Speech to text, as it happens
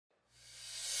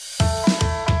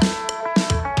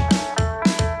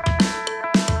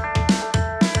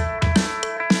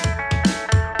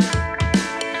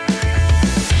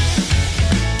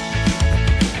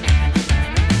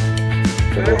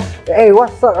Hey,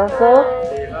 what's up, Russell?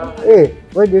 Hey,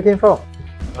 where do you came from?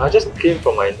 I just came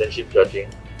from my internship judging.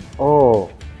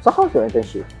 Oh, so how's your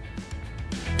internship?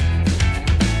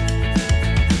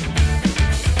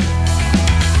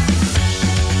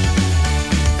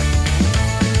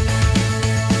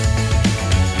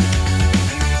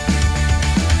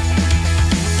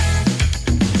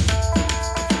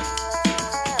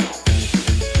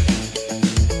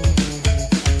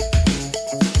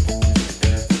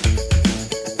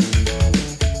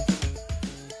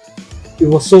 It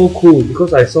was so cool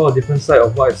because I saw a different side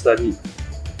of what I studied.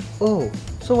 Oh,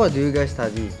 so what do you guys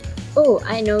study? Oh,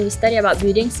 I know. We study about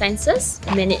building sciences,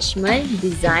 management,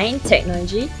 design,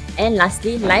 technology, and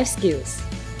lastly, life skills.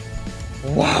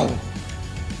 Wow!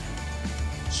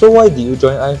 So why did you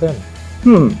join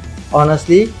IFM?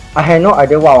 Honestly, I had no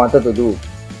idea what I wanted to do.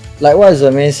 Like what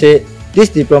Zermaine said, this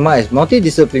diploma is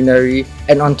multidisciplinary,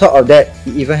 and on top of that,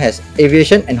 it even has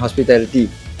aviation and hospitality.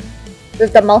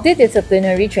 With the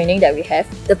multidisciplinary training that we have,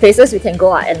 the places we can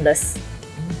go are endless.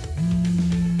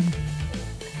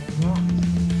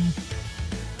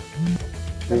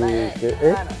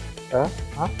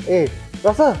 Hey,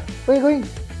 Russell, where are you going?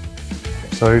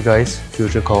 Sorry guys,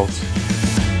 future calls.